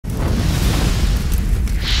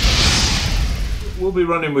we'll be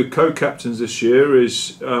running with co-captains this year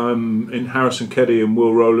is in Harrison Keddy and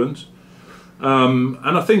Will Rowlands. And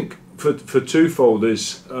I think for twofold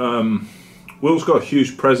is Will's got a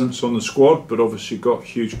huge presence on the squad, but obviously got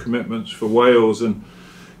huge commitments for Wales and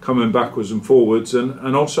coming backwards and forwards.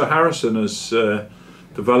 And also Harrison has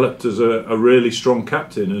developed as a really strong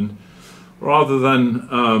captain. And rather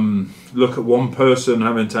than look at one person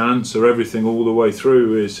having to answer everything all the way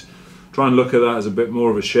through, is try and look at that as a bit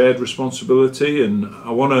more of a shared responsibility. And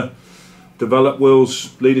I want to develop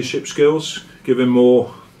Will's leadership skills, give him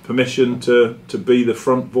more permission to be the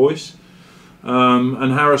front voice.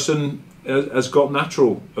 And Harrison has got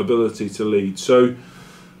natural ability to lead. So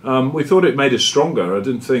we thought it made us stronger. I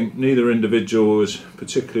didn't think neither individual was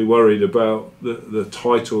particularly worried about the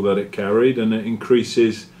title that it carried, and it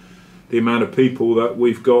increases the amount of people that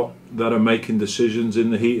we've got that are making decisions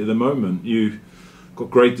in the heat of the moment. You've got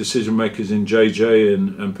great decision makers in JJ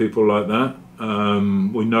and people like that.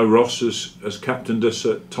 We know Ross has captained us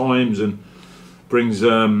at times and brings you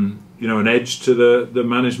know, an edge to the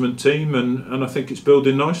management team, and I think it's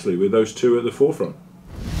building nicely with those two at the forefront.